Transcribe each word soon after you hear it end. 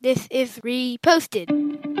This is Reposted.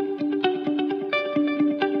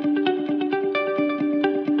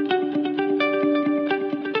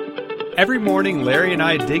 Every morning, Larry and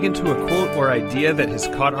I dig into a quote or idea that has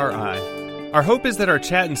caught our eye. Our hope is that our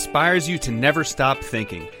chat inspires you to never stop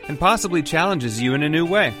thinking and possibly challenges you in a new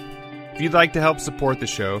way. If you'd like to help support the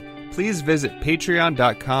show, please visit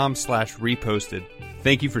patreon.com/reposted.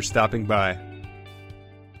 Thank you for stopping by.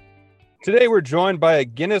 Today we're joined by a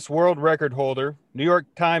Guinness World Record holder, New York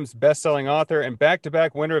Times bestselling author, and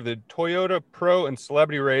back-to-back winner of the Toyota Pro and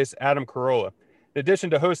Celebrity Race, Adam Carolla. In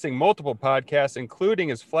addition to hosting multiple podcasts, including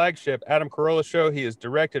his flagship Adam Carolla Show, he has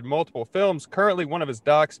directed multiple films. Currently, one of his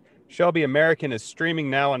docs, Shelby American, is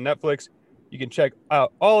streaming now on Netflix. You can check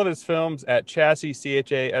out all of his films at chassis,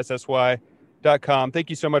 CHASSY.com.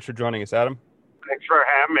 Thank you so much for joining us, Adam. Thanks for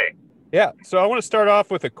having me. Yeah, so I want to start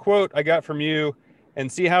off with a quote I got from you and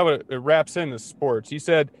see how it wraps into sports. You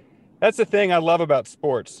said, "That's the thing I love about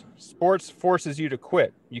sports. Sports forces you to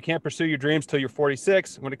quit. You can't pursue your dreams till you're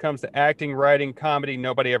 46. When it comes to acting, writing, comedy,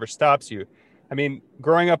 nobody ever stops you." I mean,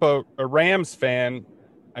 growing up a Rams fan,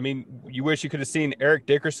 I mean, you wish you could have seen Eric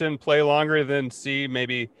Dickerson play longer than see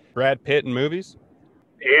maybe Brad Pitt in movies?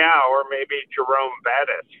 Yeah, or maybe Jerome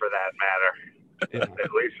Bettis, for that matter. Yeah.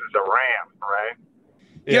 At least as a Ram, right?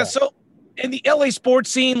 Yeah, so in the LA sports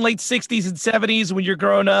scene, late 60s and 70s, when you're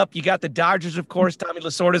growing up, you got the Dodgers, of course. Tommy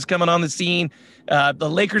Lasorda's coming on the scene. The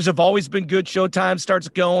Lakers have always been good. Showtime starts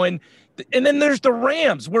going. And then there's the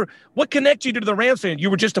Rams. What connects you to the Rams fan? You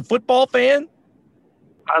were just a football fan?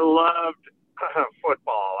 I loved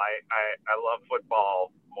football. I love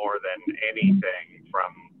football more than anything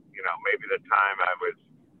from, maybe the time I was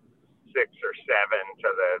 6 or 7 to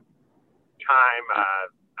the time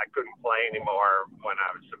I couldn't play anymore when I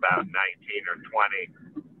was about 19 or 20.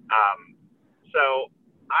 So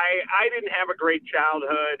I didn't have a great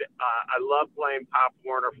childhood. I loved playing Pop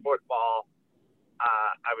Warner football.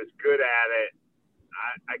 I was good at it.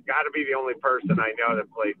 I got to be the only person I know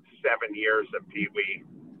that played 7 years of Pee Wee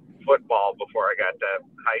football before I got to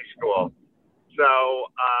high school. So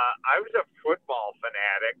I was a football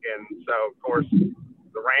fanatic, and so, of course, the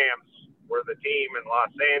Rams were the team in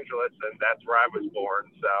Los Angeles, and that's where I was born,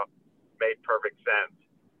 so it made perfect sense.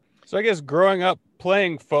 So I guess growing up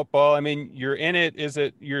playing football, I mean, you're in it. Is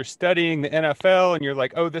it you're studying the NFL and you're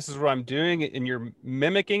like, oh, this is what I'm doing, and you're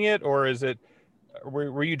mimicking it? Or is it,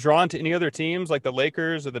 were you drawn to any other teams like the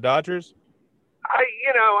Lakers or the Dodgers?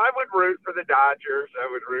 I would root for the Dodgers. I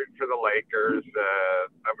would root for the Lakers.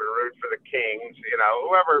 I would root for the Kings,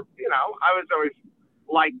 whoever, I was always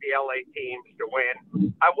like the LA teams to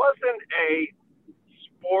win. I wasn't a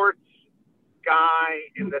sports guy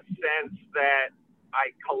in the sense that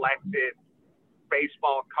I collected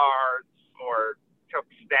baseball cards or took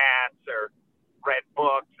stats or read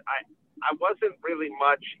books. I wasn't really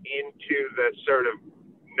much into the sort of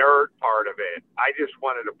nerd part of it. I just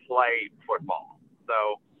wanted to play football.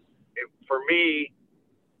 So for me,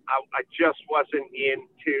 I just wasn't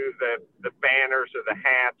into the banners or the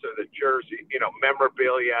hats or the jersey,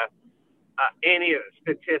 memorabilia, any of the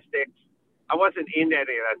statistics. I wasn't into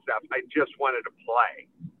any of that stuff. I just wanted to play.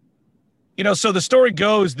 So the story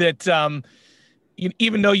goes that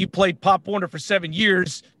even though you played Pop Warner for 7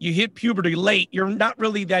 years, you hit puberty late. You're not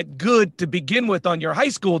really that good to begin with on your high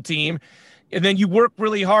school team. And then you work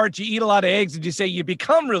really hard, you eat a lot of eggs, and you say you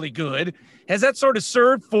become really good. Has that sort of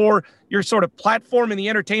served for your sort of platform in the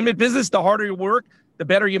entertainment business? The harder you work, the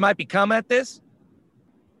better you might become at this?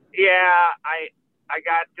 Yeah, I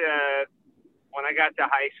got when I got to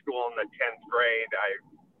high school in the 10th grade, I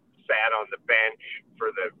sat on the bench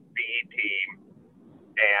for the B team,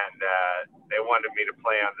 and they wanted me to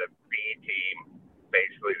play on the B team,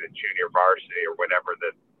 basically the junior varsity or whatever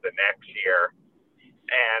the next year.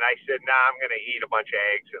 And I said, I'm going to eat a bunch of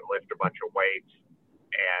eggs and lift a bunch of weights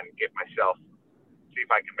and see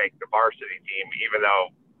if I can make the varsity team, even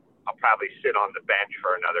though I'll probably sit on the bench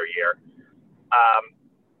for another year.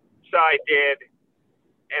 So I did,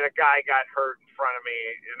 and a guy got hurt in front of me,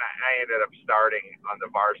 and I ended up starting on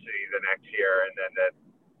the varsity the next year. And then the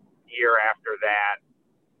year after that,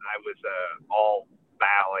 I was all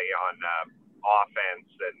Valley on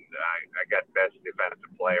offense, and I got best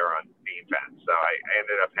defensive player on defense. So I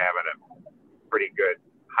ended up having a pretty good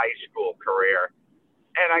high school career.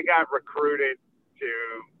 And I got recruited to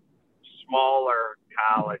smaller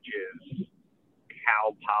colleges,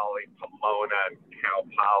 Cal Poly Pomona, Cal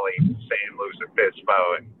Poly San Luis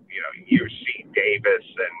Obispo, and UC Davis,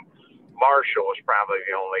 and Marshall was probably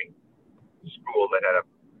the only school that had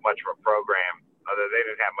much of a program. Although they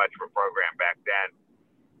didn't have much of a program back then.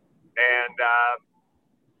 And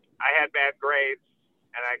I had bad grades,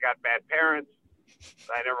 and I got bad parents,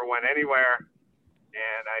 I never went anywhere,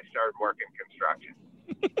 and I started working construction.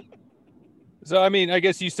 So, I mean, I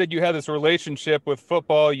guess you said you had this relationship with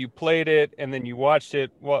football, you played it, and then you watched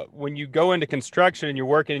it. Well, when you go into construction and you're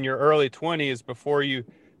working in your early 20s before you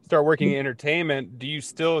start working in entertainment, do you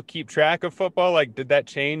still keep track of football? Like, did that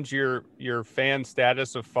change your fan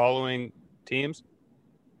status of following teams?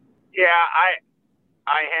 Yeah,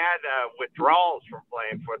 I had withdrawals from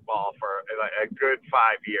playing football for a good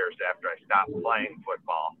 5 years after I stopped playing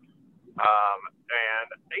football. And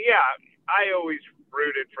yeah, I always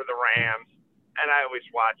rooted for the Rams, and I always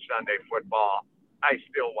watched Sunday football. I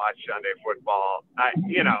still watch Sunday football.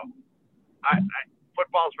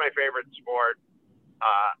 Football's my favorite sport.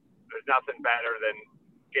 There's nothing better than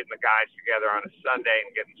getting the guys together on a Sunday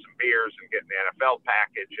and getting some beers and getting the NFL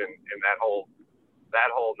package and that whole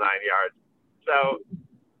 9 yards. So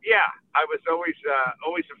yeah, I was always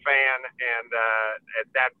a fan, and at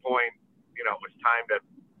that point, it was time to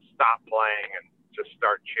stop playing and just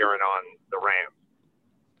start cheering on the Rams.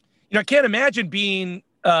 I can't imagine being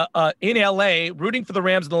in LA rooting for the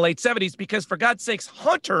Rams in the late 70s because, for God's sakes,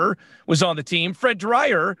 Hunter was on the team. Fred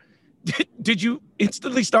Dreyer. Did you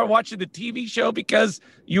instantly start watching the TV show because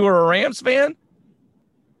you were a Rams fan?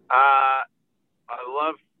 I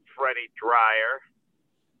love Freddie Dreyer.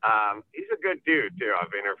 He's a good dude, too.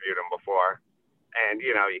 I've interviewed him before. And,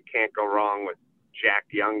 you can't go wrong with Jack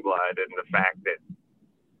Youngblood and the fact that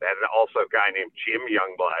also a guy named Jim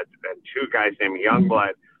Youngblood, and two guys named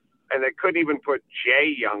Youngblood. And they couldn't even put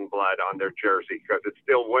J Youngblood on their jersey because it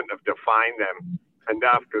still wouldn't have defined them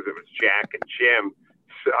enough because it was Jack and Jim.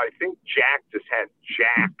 So I think Jack just had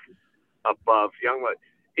Jack above Youngblood.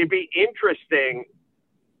 It'd be interesting.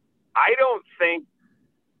 I don't think,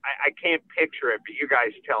 I can't picture it, but you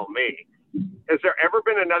guys tell me. Has there ever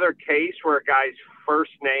been another case where a guy's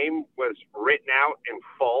first name was written out in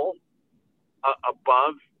full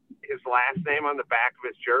above his last name on the back of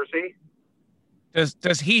his jersey?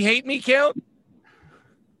 Does he hate me count?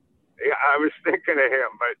 Yeah, I was thinking of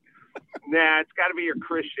him, but nah, it's got to be your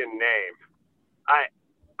Christian name.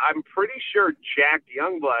 I'm pretty sure Jack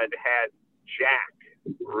Youngblood had Jack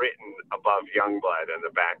written above Youngblood on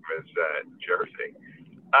the back of his jersey.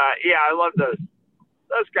 Yeah, I love those.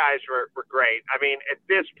 Those guys were great. I mean, at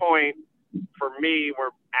this point, for me,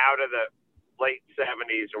 we're out of the late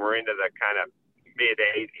 70s and we're into the kind of mid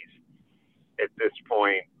 80s at this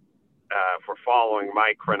point for following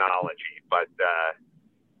my chronology. But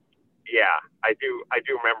yeah, I do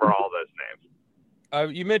remember all those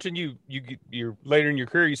names. You mentioned you're later in your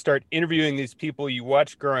career, you start interviewing these people you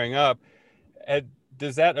watched growing up.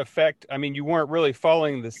 Does that affect, I mean, you weren't really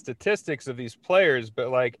following the statistics of these players, but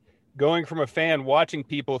like going from a fan, watching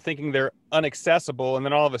people thinking they're inaccessible, and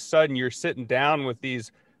then all of a sudden you're sitting down with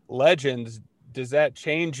these legends, does that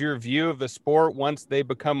change your view of the sport once they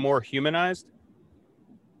become more humanized?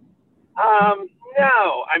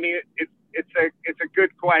 No, I mean, it's a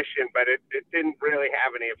good question, but it didn't really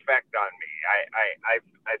have any effect on me.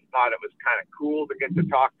 I thought it was kind of cool to get to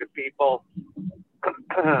talk to people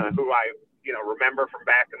who I remember from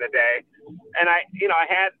back in the day, and I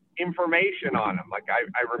had information on them. Like I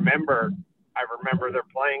remember their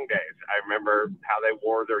playing days. I remember how they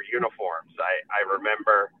wore their uniforms. I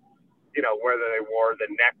remember whether they wore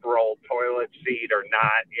the neck roll toilet seat or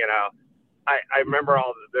not. I remember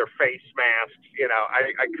all their face masks.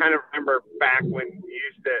 I kind of remember back when you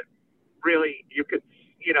used to really, you could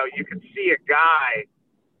see a guy,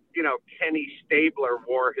 Kenny Stabler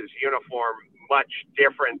wore his uniform much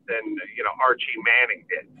different than, Archie Manning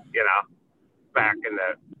did, back in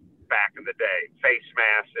the day, face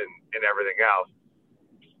masks and everything else.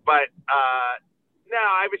 But, no,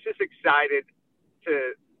 I was just excited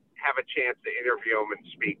to have a chance to interview him and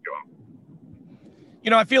speak to him.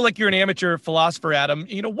 I feel like you're an amateur philosopher, Adam.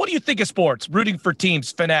 What do you think of sports, rooting for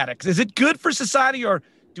teams, fanatics? Is it good for society, or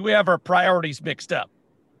do we have our priorities mixed up?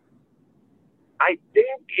 I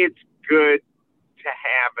think it's good to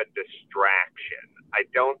have a distraction. I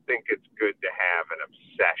don't think it's good to have an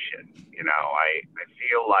obsession. I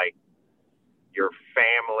feel like your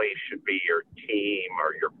family should be your team,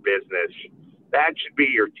 or your business. That should be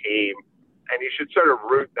your team. And you should sort of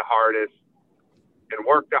root the hardest and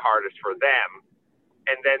work the hardest for them.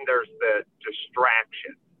 And then there's the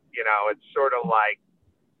distraction. It's sort of like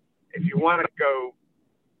if you want to go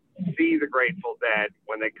see the Grateful Dead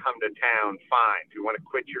when they come to town, fine. If you want to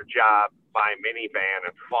quit your job, buy a minivan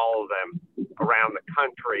and follow them around the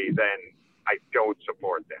country, then I don't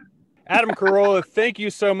support that. Adam Carolla, thank you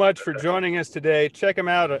so much for joining us today. Check him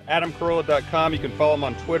out at adamcarolla.com. You can follow him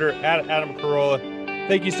on Twitter at Adam Carolla.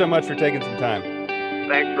 Thank you so much for taking some time.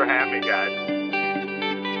 Thanks for having me, guys.